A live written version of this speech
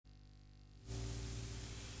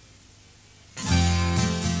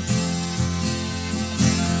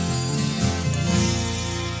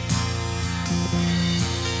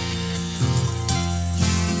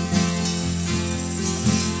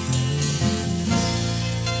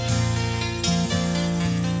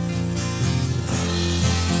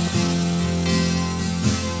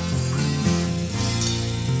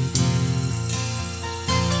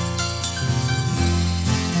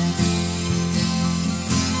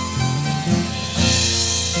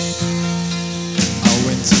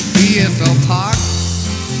VFL Park.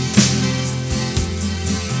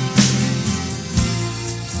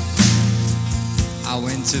 I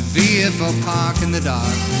went to VFL Park in the dark.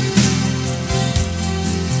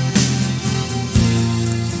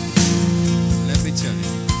 Let me tell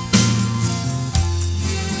you,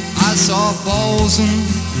 I saw Bolson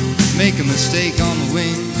make a mistake on the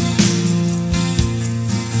wing.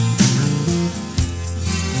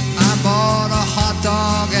 I bought a hot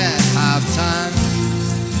dog at halftime.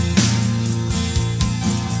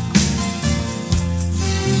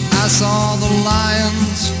 I saw the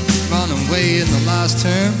Lions run away in the last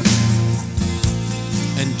term,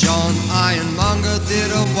 and John Ironmonger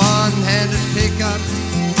did a one-handed pickup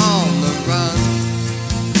on the run.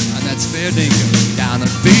 And that's fair dinkum down at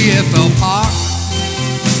VFL Park.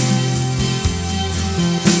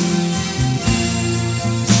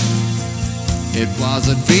 It was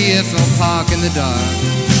at VFL Park in the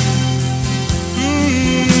dark.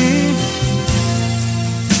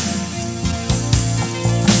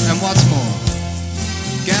 And what's more,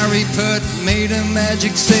 Gary Pert made a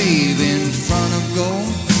magic save in front of goal.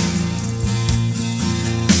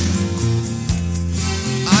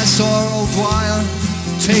 I saw O'Dwyer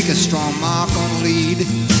take a strong mark on a lead.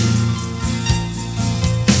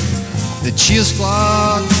 The cheer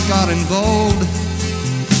squad got involved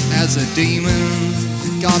as the Demon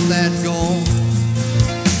got that goal.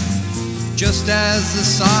 Just as the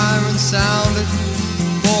siren sounded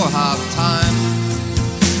for half time,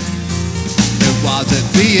 it was at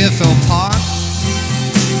VFL Park.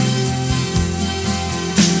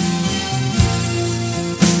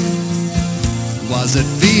 It was at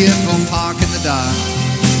VFL Park in the dark.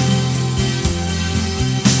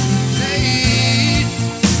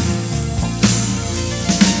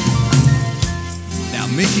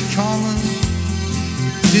 Mickey Conlon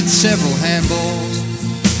did several handballs,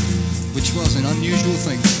 which was an unusual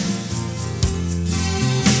thing.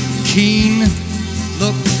 Keane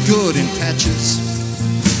looked good in patches.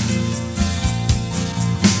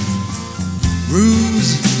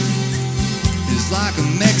 Ruse is like a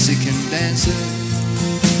Mexican dancer.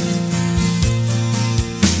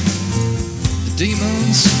 The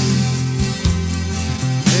Demons,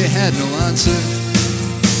 they had no answer.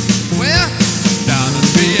 Where? Down at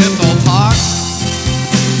VFL Park.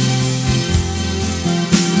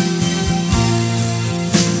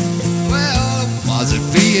 Well, it was at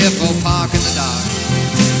VFL Park in the dark.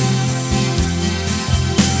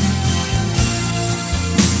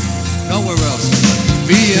 Nowhere else but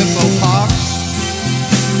VFL Park.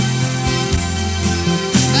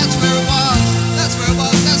 That's where it was. That's where it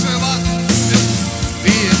was. That's where it was.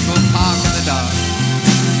 VFL Park in the dark.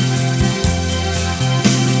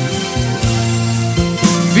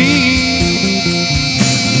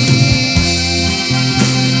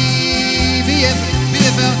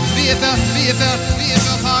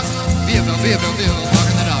 VFL Park. VFL Park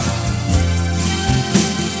in the dark.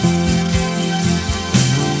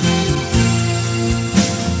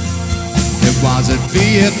 It was at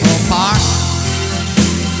VFL Park.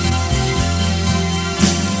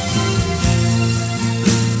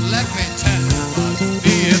 Let me tell you, it was at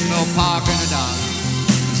VFL Park in the dark.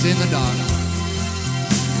 It's in the dark.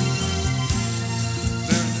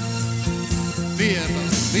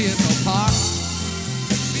 VFL Park.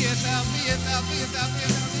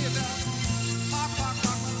 VFL.